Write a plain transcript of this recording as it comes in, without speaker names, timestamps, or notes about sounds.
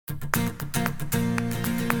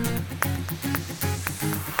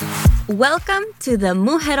Welcome to the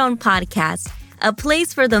Mujeron Podcast, a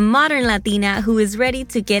place for the modern Latina who is ready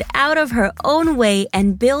to get out of her own way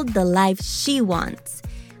and build the life she wants.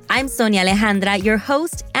 I'm Sonia Alejandra, your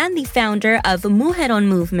host and the founder of Mujeron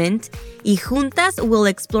Movement, y juntas we'll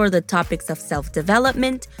explore the topics of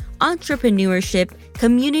self-development, entrepreneurship,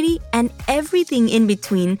 community, and everything in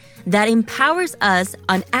between that empowers us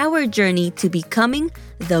on our journey to becoming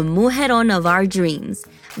the mujeron of our dreams.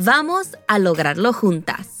 Vamos a lograrlo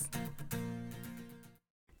juntas.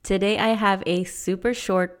 Today I have a super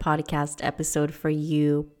short podcast episode for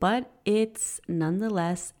you, but it's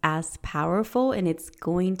nonetheless as powerful, and it's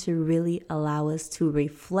going to really allow us to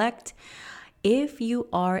reflect. If you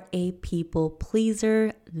are a people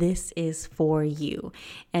pleaser, this is for you.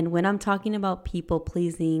 And when I'm talking about people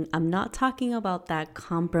pleasing, I'm not talking about that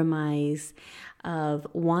compromise of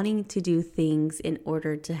wanting to do things in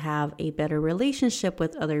order to have a better relationship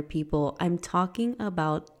with other people. I'm talking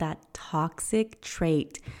about that toxic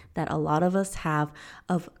trait that a lot of us have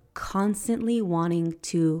of constantly wanting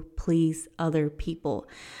to please other people,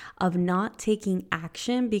 of not taking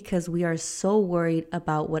action because we are so worried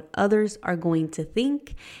about what others are going to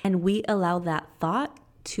think, and we allow that thought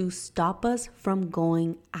to stop us from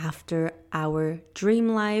going after our dream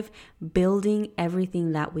life, building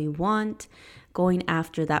everything that we want, going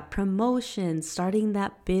after that promotion, starting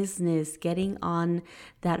that business, getting on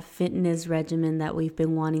that fitness regimen that we've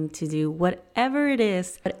been wanting to do, whatever it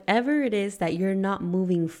is that you're not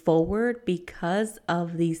moving forward because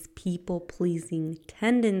of these people-pleasing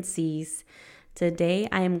tendencies. Today,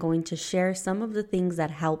 I am going to share some of the things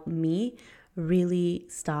that help me really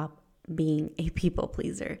stop being a people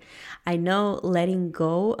pleaser. I know letting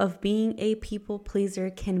go of being a people pleaser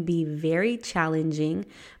can be very challenging,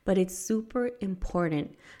 but it's super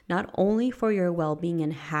important, not only for your well-being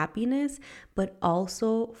and happiness, but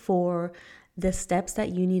also for the steps that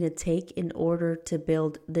you need to take in order to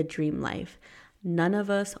build the dream life. None of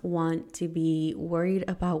us want to be worried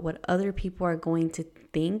about what other people are going to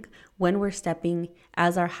think when we're stepping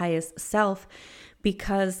as our highest self,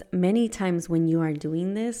 because many times when you are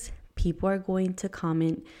doing this, people are going to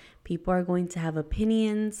comment, people are going to have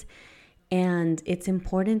opinions, and it's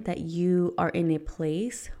important that you are in a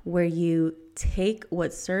place where you take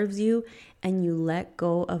what serves you and you let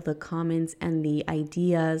go of the comments and the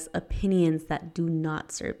ideas, opinions that do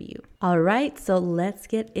not serve you. All right, so let's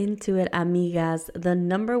get into it, amigas. The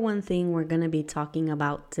number one thing we're going to be talking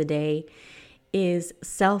about today is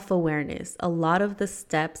self-awareness. A lot of the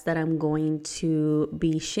steps that I'm going to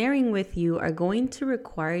be sharing with you are going to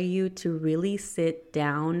require you to really sit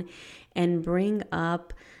down and bring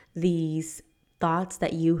up these thoughts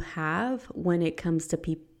that you have when it comes to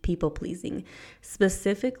people pleasing,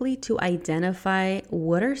 specifically to identify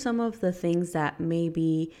what are some of the things that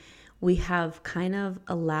maybe we have kind of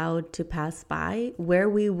allowed to pass by, where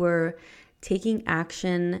we were taking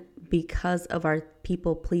action because of our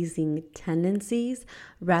people-pleasing tendencies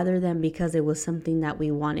rather than because it was something that we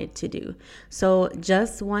wanted to do. So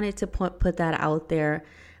just wanted to put that out there.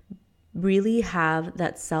 Really have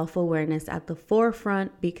that self-awareness at the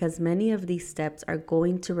forefront, because many of these steps are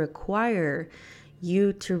going to require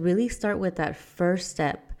you to really start with that first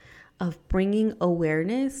step of bringing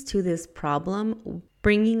awareness to this problem,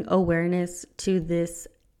 bringing awareness to this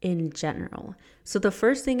in general. So the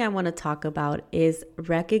first thing I want to talk about is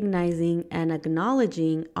recognizing and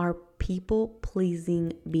acknowledging our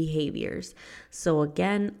people-pleasing behaviors. So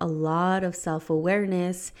again, a lot of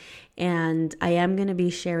self-awareness, and I am going to be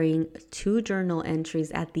sharing 2 journal entries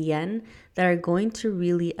at the end that are going to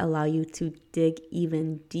really allow you to dig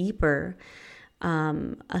even deeper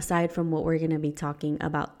aside from what we're going to be talking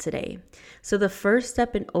about today. So the first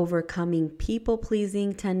step in overcoming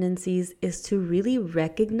people-pleasing tendencies is to really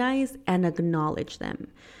recognize and acknowledge them.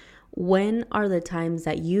 When are the times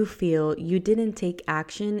that you feel you didn't take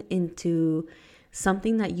action into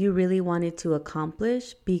something that you really wanted to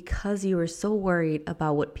accomplish because you were so worried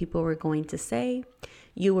about what people were going to say?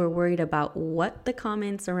 You were worried about what the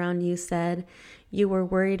comments around you said. You were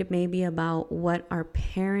worried maybe about what our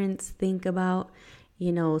parents think about,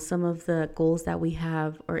 some of the goals that we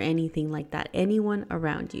have or anything like that. Anyone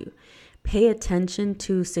around you. Pay attention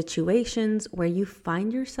to situations where you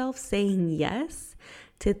find yourself saying yes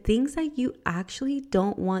to things that you actually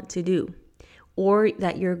don't want to do, or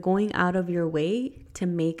that you're going out of your way to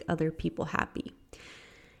make other people happy.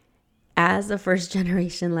 As a first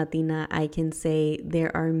generation Latina, I can say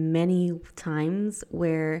there are many times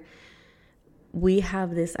where we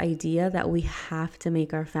have this idea that we have to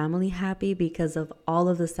make our family happy because of all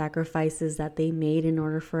of the sacrifices that they made in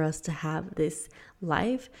order for us to have this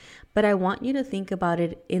life. But I want you to think about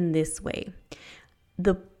it in this way.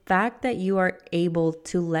 The fact that you are able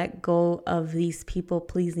to let go of these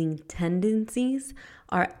people-pleasing tendencies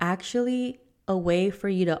are actually a way for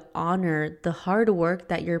you to honor the hard work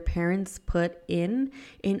that your parents put in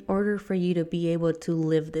order for you to be able to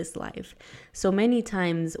live this life. So many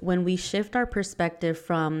times when we shift our perspective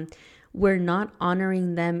from we're not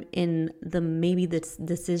honoring them in the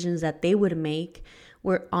decisions that they would make,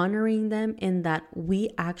 we're honoring them in that we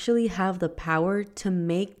actually have the power to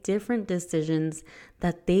make different decisions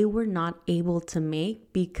that they were not able to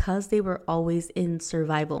make because they were always in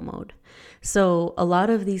survival mode. So a lot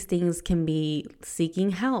of these things can be seeking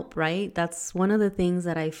help, right? That's one of the things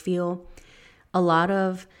that I feel a lot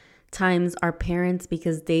of times our parents,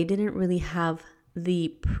 because they didn't really have the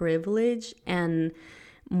privilege and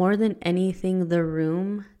more than anything, the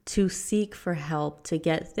room to seek for help, to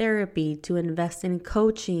get therapy, to invest in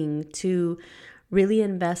coaching, to really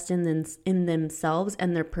invest in themselves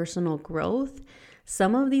and their personal growth.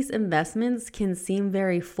 Some of these investments can seem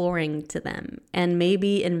very foreign to them, and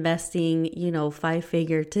maybe investing,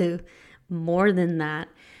 5-figure to more than that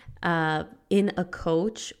in a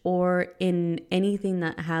coach or in anything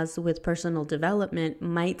that has with personal development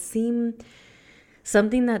might seem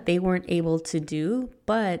something that they weren't able to do,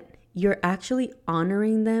 but you're actually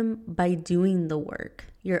honoring them by doing the work.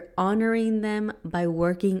 You're honoring them by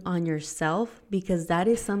working on yourself because that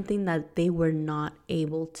is something that they were not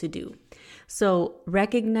able to do. So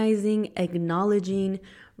recognizing, acknowledging,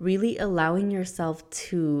 really allowing yourself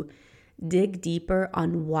to dig deeper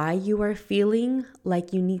on why you are feeling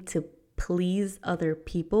like you need to please other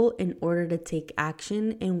people in order to take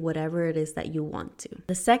action in whatever it is that you want to.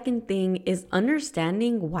 The second thing is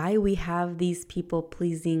understanding why we have these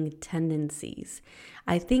people-pleasing tendencies.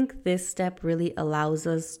 I think this step really allows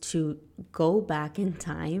us to go back in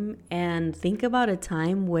time and think about a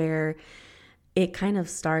time where it kind of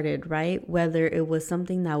started, right? Whether it was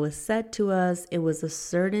something that was said to us, it was a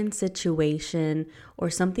certain situation,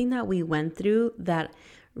 or something that we went through that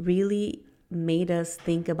really made us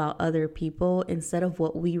think about other people instead of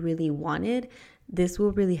what we really wanted. This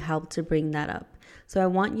will really help to bring that up. So I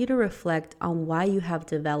want you to reflect on why you have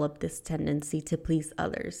developed this tendency to please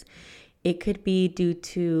others. It could be due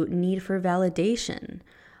to need for validation,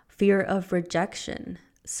 fear of rejection,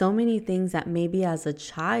 so many things that maybe as a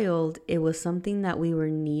child, it was something that we were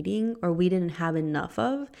needing or we didn't have enough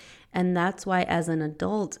of. And that's why as an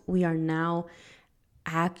adult, we are now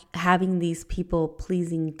having these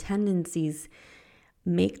people-pleasing tendencies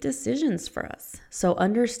make decisions for us. So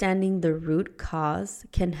understanding the root cause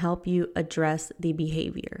can help you address the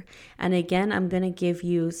behavior. And again, I'm going to give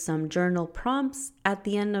you some journal prompts at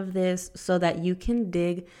the end of this so that you can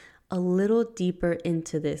dig a little deeper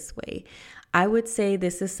into this way. I would say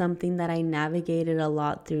this is something that I navigated a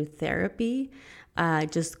lot through therapy.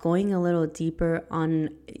 Just going a little deeper on,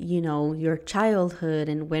 your childhood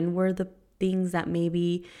and when were the things that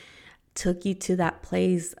maybe took you to that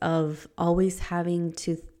place of always having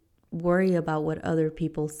to worry about what other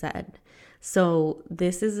people said. So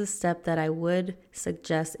this is a step that I would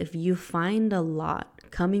suggest if you find a lot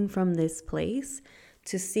coming from this place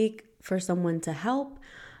to seek for someone to help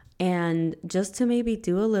and just to maybe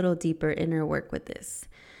do a little deeper inner work with this.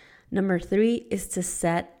 Number 3 is to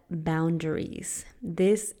set boundaries.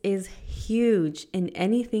 This is huge in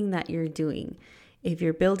anything that you're doing. If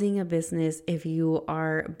you're building a business, if you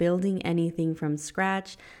are building anything from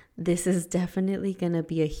scratch, this is definitely going to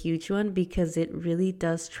be a huge one because it really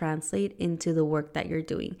does translate into the work that you're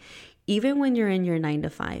doing. Even when you're in your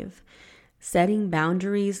 9-to-5, setting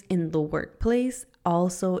boundaries in the workplace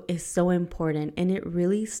also is so important, and it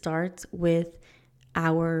really starts with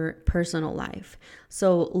our personal life.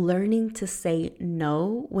 So learning to say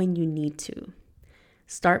no when you need to.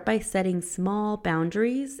 Start by setting small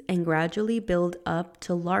boundaries and gradually build up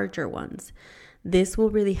to larger ones. This will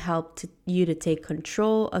really help you to take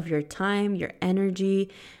control of your time, your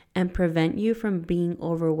energy, and prevent you from being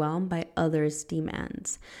overwhelmed by others'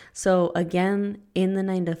 demands. So again, in the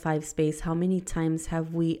 9-to-5 space, how many times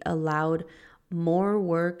have we allowed more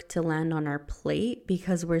work to land on our plate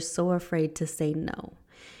because we're so afraid to say no?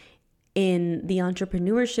 In the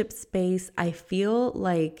entrepreneurship space, I feel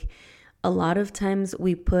like a lot of times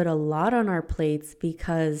we put a lot on our plates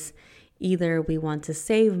because either we want to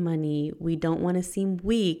save money, we don't want to seem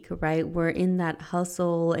weak, right? We're in that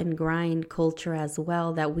hustle and grind culture as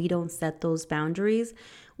well that we don't set those boundaries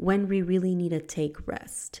when we really need to take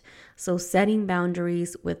rest. So setting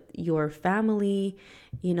boundaries with your family,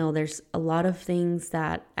 there's a lot of things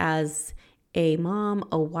that as a mom,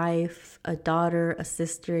 a wife, a daughter, a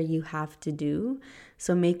sister, you have to do.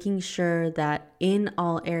 So making sure that in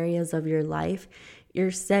all areas of your life, you're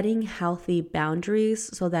setting healthy boundaries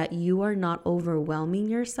so that you are not overwhelming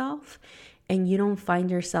yourself and you don't find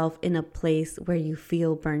yourself in a place where you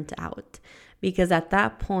feel burnt out. Because at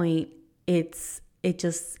that point, it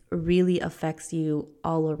just really affects you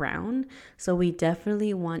all around. So we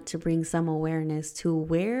definitely want to bring some awareness to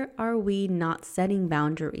where are we not setting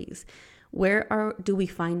boundaries? Do we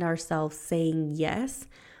find ourselves saying yes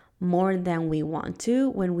more than we want to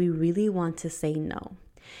when we really want to say no?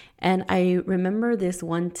 And I remember this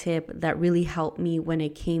one tip that really helped me when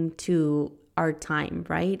it came to our time,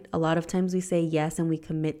 right? A lot of times we say yes and we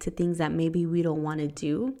commit to things that maybe we don't want to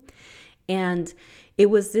do. And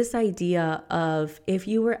it was this idea of if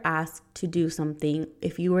you were asked to do something,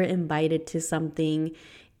 if you were invited to something,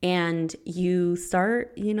 and you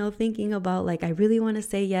start, thinking about like, I really want to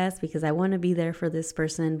say yes because I want to be there for this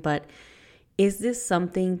person, but is this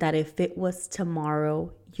something that if it was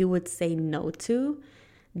tomorrow, you would say no to?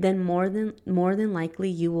 Then more than likely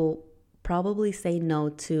you will probably say no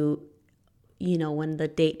to, when the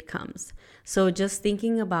date comes. So just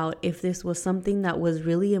thinking about if this was something that was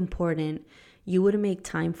really important, you would make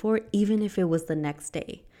time for it, even if it was the next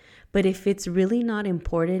day. But if it's really not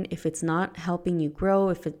important, if it's not helping you grow,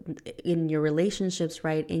 if it in your relationships,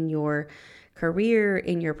 right, in your career,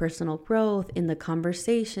 in your personal growth, in the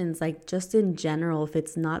conversations, like just in general, if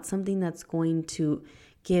it's not something that's going to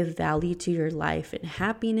give value to your life and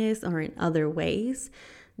happiness or in other ways,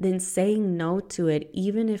 then saying no to it,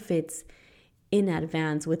 even if it's in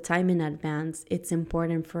advance, with time in advance, it's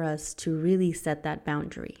important for us to really set that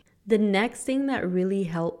boundary. The next thing that really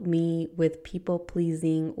helped me with people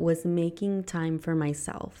pleasing was making time for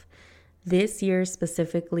myself. This year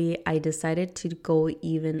specifically, I decided to go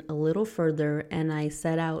even a little further and I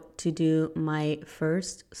set out to do my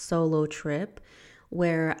first solo trip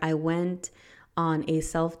where I went on a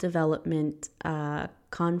self-development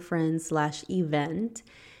conference/event.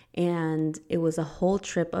 And it was a whole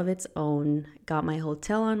trip of its own. Got my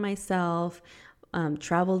hotel on myself,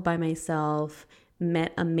 traveled by myself,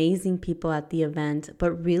 met amazing people at the event,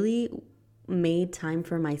 but really made time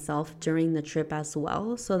for myself during the trip as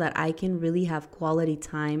well so that I can really have quality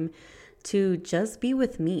time to just be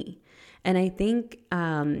with me. And I think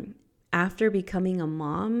after becoming a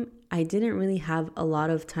mom, I didn't really have a lot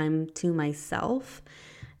of time to myself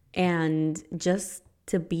and just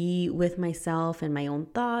to be with myself and my own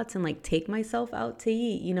thoughts and like take myself out to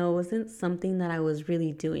eat. It wasn't something that I was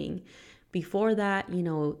really doing. Before that,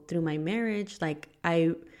 through my marriage, like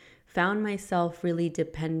I found myself really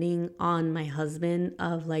depending on my husband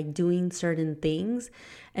of like doing certain things,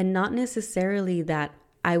 and not necessarily that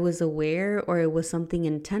I was aware or it was something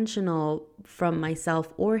intentional from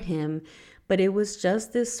myself or him, but it was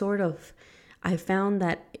just this sort of, I found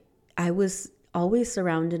that I was always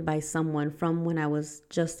surrounded by someone from when I was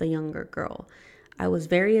just a younger girl. I was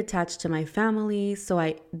very attached to my family,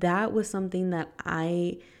 so that was something that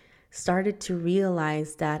I started to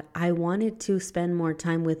realize that I wanted to spend more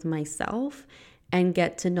time with myself and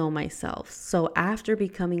get to know myself. So after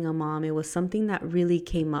becoming a mom, it was something that really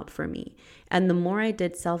came up for me. And the more I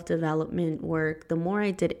did self-development work, the more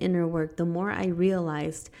I did inner work, the more I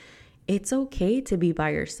realized it's okay to be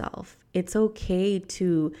by yourself. It's okay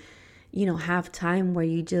to have time where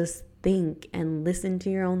you just think and listen to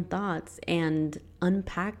your own thoughts and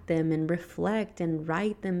unpack them and reflect and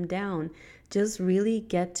write them down. Just really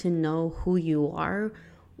get to know who you are,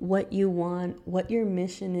 what you want, what your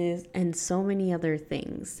mission is, and so many other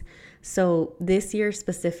things. So this year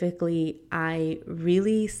specifically, I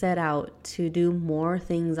really set out to do more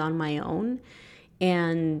things on my own.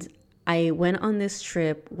 And I went on this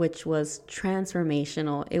trip, which was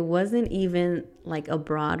transformational. It wasn't even like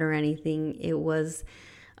abroad or anything. It was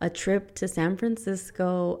a trip to San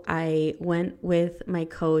Francisco. I went with my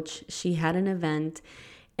coach. She had an event,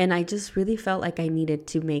 and I just really felt like I needed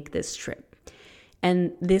to make this trip.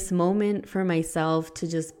 And this moment for myself to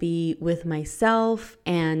just be with myself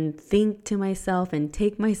and think to myself and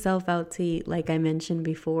take myself out to eat, like I mentioned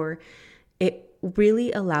before, it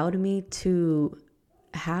really allowed me to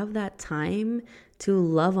have that time to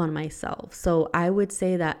love on myself. So I would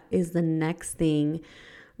say that is the next thing,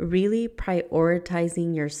 really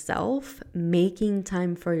prioritizing yourself, making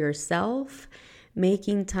time for yourself,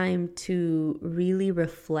 making time to really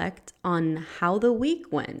reflect on how the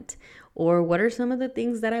week went, or what are some of the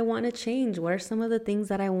things that I want to change? What are some of the things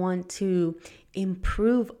that I want to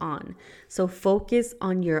improve on? So focus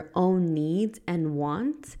on your own needs and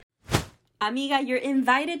wants. Amiga, you're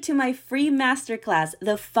invited to my free masterclass,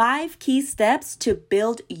 The 5 Key Steps to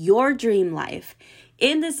Build Your Dream Life.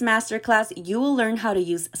 In this masterclass, you will learn how to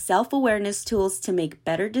use self-awareness tools to make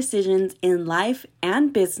better decisions in life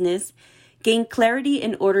and business, gain clarity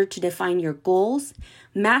in order to define your goals,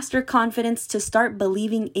 master confidence to start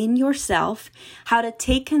believing in yourself, how to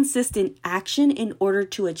take consistent action in order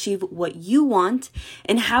to achieve what you want,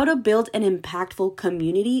 and how to build an impactful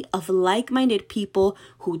community of like-minded people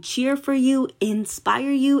who cheer for you,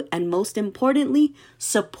 inspire you, and most importantly,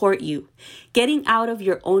 support you. Getting out of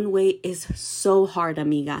your own way is so hard,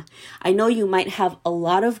 amiga. I know you might have a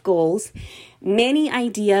lot of goals, many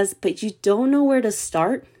ideas, but you don't know where to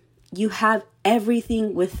start. You have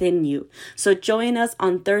everything within you. So join us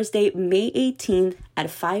on Thursday, May 18th at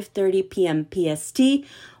 5:30 p.m. PST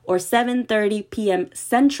or 7:30 p.m.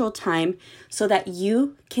 Central Time so that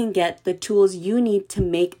you can get the tools you need to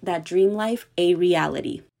make that dream life a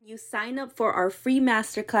reality. You sign up for our free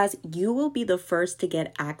masterclass, you will be the first to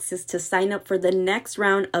get access to sign up for the next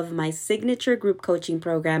round of my signature group coaching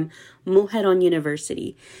program, Mujeron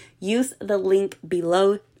University. Use the link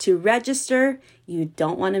below to register. You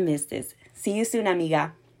don't want to miss this. See you soon,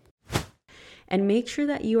 amiga. And make sure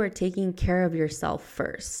that you are taking care of yourself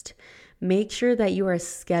first. Make sure that you are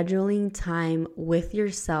scheduling time with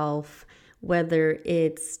yourself, whether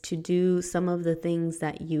it's to do some of the things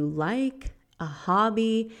that you like, a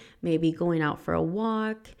hobby, maybe going out for a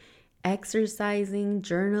walk, exercising,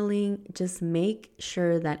 journaling. Just make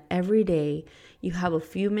sure that every day you have a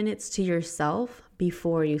few minutes to yourself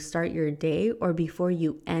before you start your day or before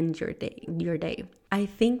you end your day. I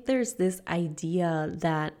think there's this idea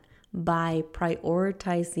that by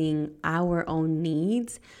prioritizing our own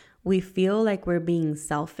needs, we feel like we're being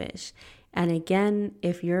selfish. And again,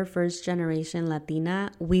 if you're a first generation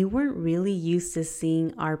Latina, we weren't really used to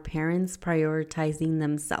seeing our parents prioritizing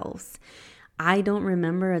themselves. I don't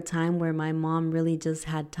remember a time where my mom really just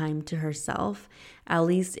had time to herself, at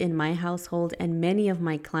least in my household, and many of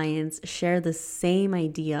my clients share the same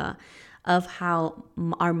idea of how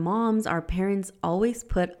our moms, our parents always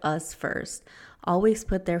put us first, always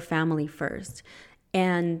put their family first.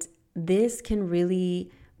 And this can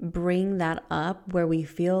really bring that up where we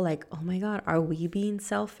feel like, oh my God, are we being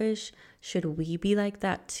selfish? Should we be like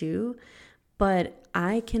that too? But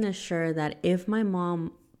I can assure that if my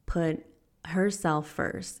mom put herself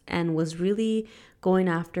first and was really going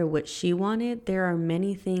after what she wanted, there are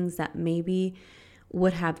many things that maybe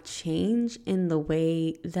would have changed in the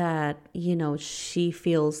way that, she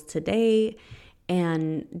feels today,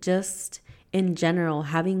 and just in general,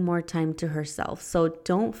 having more time to herself. So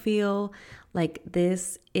don't feel like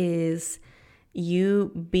this is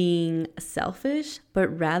you being selfish, but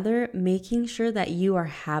rather making sure that you are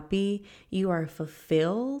happy, you are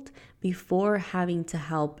fulfilled before having to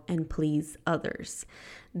help and please others.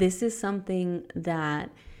 This is something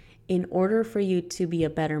that in order for you to be a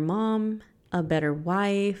better mom, a better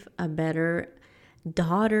wife, a better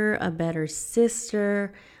daughter, a better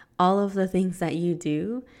sister, all of the things that you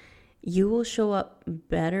do, you will show up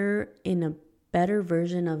better in a better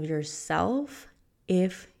version of yourself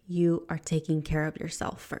if you are taking care of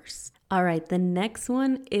yourself first. All right, the next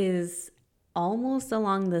one is almost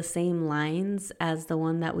along the same lines as the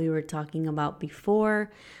one that we were talking about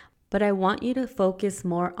before, but I want you to focus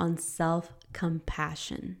more on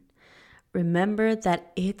self-compassion. Remember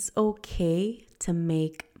that it's okay to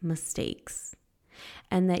make mistakes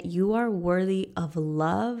and that you are worthy of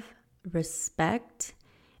love, respect,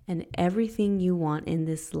 and everything you want in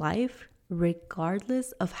this life,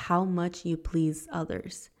 regardless of how much you please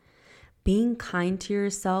others. Being kind to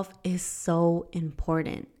yourself is so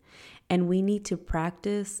important, and we need to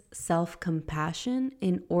practice self-compassion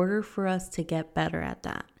in order for us to get better at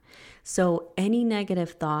that. So any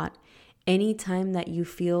negative thought, any time that you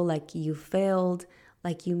feel like you failed,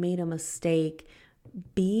 like you made a mistake,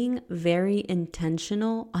 being very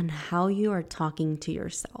intentional on how you are talking to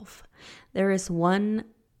yourself. There is one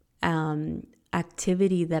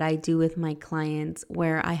activity that I do with my clients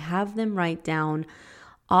where I have them write down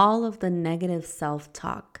all of the negative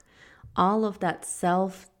self-talk, all of that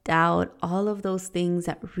self-doubt, all of those things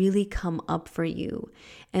that really come up for you.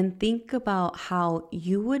 And think about how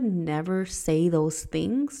you would never say those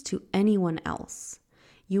things to anyone else.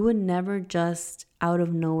 You would never just out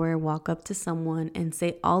of nowhere walk up to someone and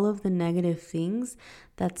say all of the negative things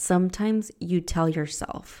that sometimes you tell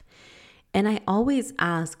yourself. And I always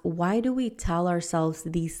ask, why do we tell ourselves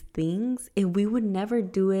these things if we would never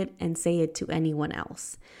do it and say it to anyone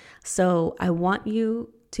else? So I want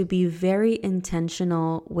you to be very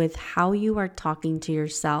intentional with how you are talking to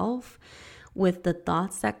yourself, with the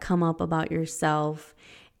thoughts that come up about yourself.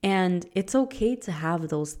 And it's okay to have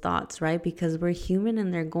those thoughts, right? Because we're human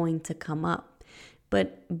and they're going to come up.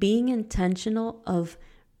 but being intentional of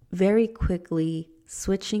very quickly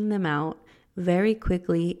switching them out, very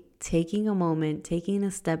quickly taking a moment, taking a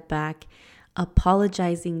step back,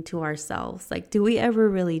 apologizing to ourselves. Like, do we ever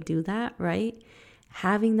really do that, right?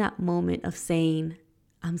 Having that moment of saying,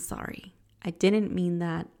 I'm sorry, I didn't mean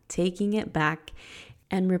that, taking it back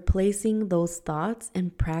and replacing those thoughts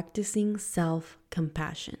and practicing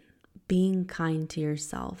self-compassion. Being kind to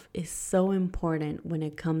yourself is so important when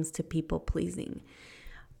it comes to people pleasing,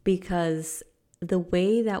 because the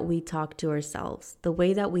way that we talk to ourselves, the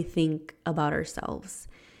way that we think about ourselves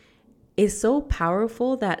is so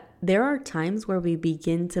powerful that there are times where we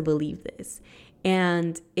begin to believe this.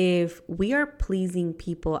 And if we are pleasing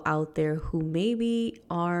people out there who maybe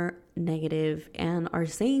are negative and are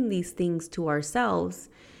saying these things to ourselves,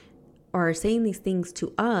 or are saying these things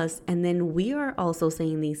to us, and then we are also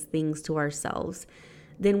saying these things to ourselves,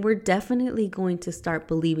 then we're definitely going to start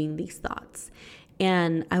believing these thoughts.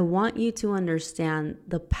 And I want you to understand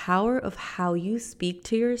the power of how you speak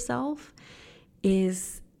to yourself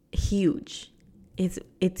is huge.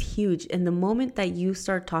 It's huge. And the moment that you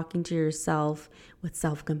start talking to yourself with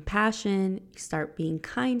self-compassion, you start being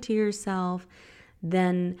kind to yourself,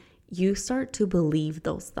 then you start to believe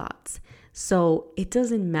those thoughts. So it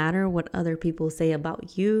doesn't matter what other people say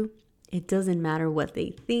about you. It doesn't matter what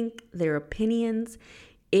they think, their opinions.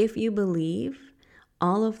 If you believe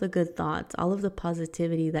all of the good thoughts, all of the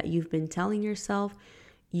positivity that you've been telling yourself,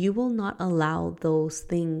 you will not allow those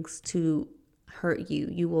things to hurt you.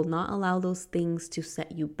 You will not allow those things to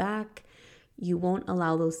set you back. You won't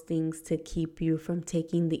allow those things to keep you from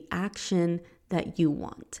taking the action that you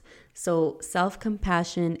want. So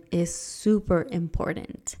self-compassion is super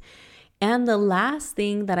important. And the last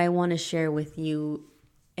thing that I want to share with you,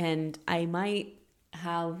 and I might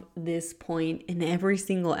have this point in every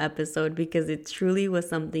single episode because it truly was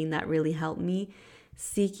something that really helped me,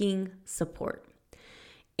 seeking support.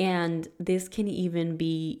 And this can even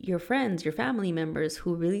be your friends, your family members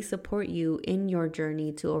who really support you in your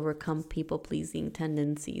journey to overcome people-pleasing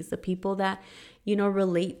tendencies, the people that,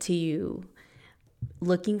 relate to you,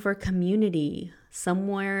 looking for community,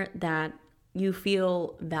 somewhere that you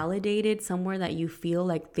feel validated, somewhere that you feel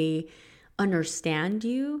like they understand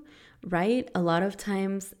you, right? A lot of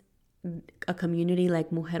times, a community like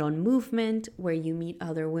Mujeron Movement, where you meet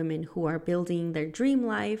other women who are building their dream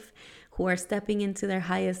life, who are stepping into their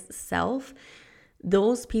highest self,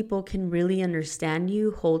 those people can really understand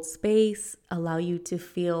you, hold space, allow you to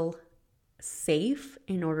feel safe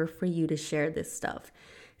in order for you to share this stuff.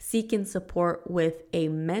 Seeking support with a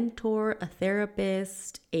mentor, a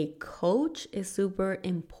therapist, a coach is super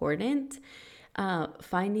important.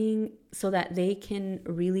 Finding so that they can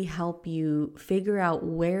really help you figure out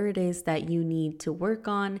where it is that you need to work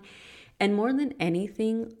on. And more than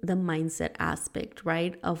anything, the mindset aspect,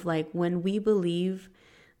 right? Of like when we believe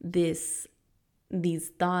these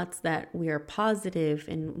thoughts that we are positive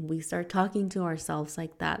and we start talking to ourselves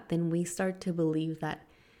like that, then we start to believe that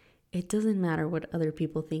it doesn't matter what other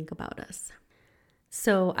people think about us.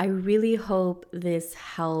 So I really hope this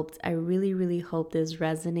helped. I really, really hope this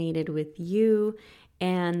resonated with you,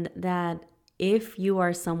 and that if you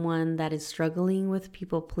are someone that is struggling with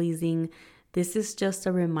people pleasing, this is just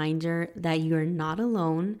a reminder that you're not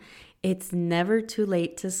alone. It's never too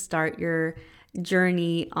late to start your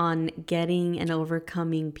journey on getting and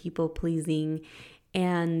overcoming people pleasing.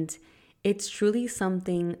 And it's truly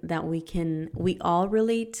something that we all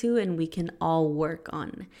relate to and we can all work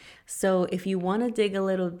on. So if you want to dig a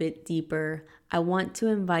little bit deeper, I want to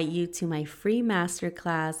invite you to my free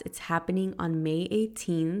masterclass. It's happening on May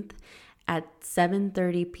 18th at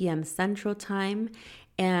 7:30 p.m. Central Time.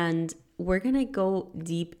 And we're going to go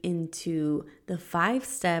deep into the 5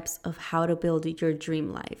 steps of how to build your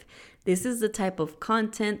dream life. This is the type of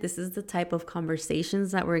content, this is the type of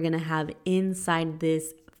conversations that we're going to have inside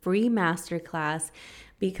this free masterclass,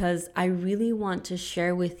 because I really want to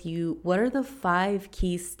share with you what are the 5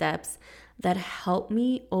 key steps that help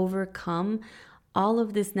me overcome all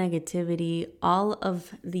of this negativity, all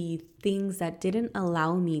of the things that didn't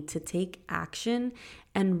allow me to take action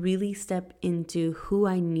and really step into who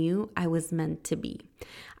I knew I was meant to be.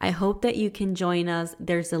 I hope that you can join us.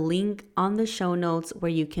 There's a link on the show notes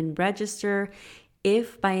where you can register.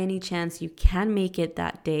 If by any chance you can make it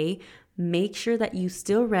that day, make sure that you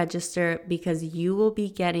still register, because you will be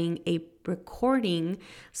getting a recording.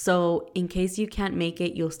 So in case you can't make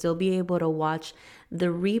it, you'll still be able to watch the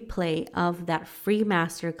replay of that free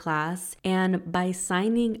masterclass. And by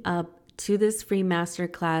signing up to this free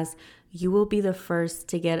masterclass, you will be the first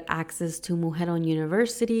to get access to Mujeron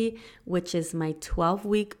University, which is my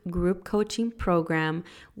 12-week group coaching program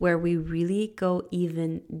where we really go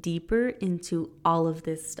even deeper into all of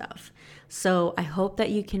this stuff. So I hope that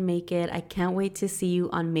you can make it. I can't wait to see you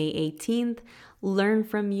on May 18th. Learn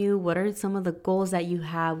from you. What are some of the goals that you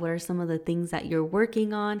have? What are some of the things that you're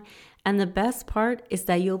working on? And the best part is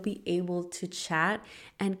that you'll be able to chat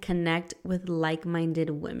and connect with like-minded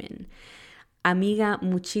women. Amiga,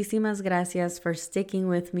 muchísimas gracias for sticking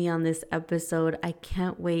with me on this episode. I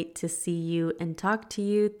can't wait to see you and talk to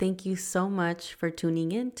you. Thank you so much for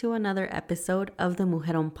tuning in to another episode of the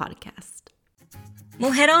Mujeron podcast.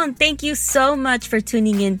 Mujeron, thank you so much for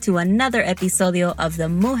tuning in to another episodio of the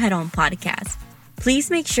Mujeron podcast.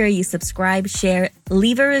 Please make sure you subscribe, share,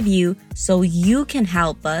 leave a review so you can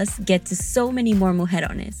help us get to so many more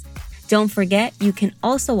mujerones. Don't forget, you can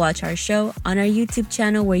also watch our show on our YouTube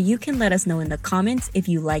channel where you can let us know in the comments if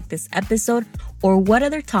you like this episode or what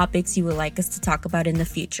other topics you would like us to talk about in the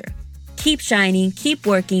future. Keep shining, keep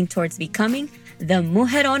working towards becoming the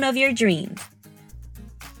mujeron of your dreams.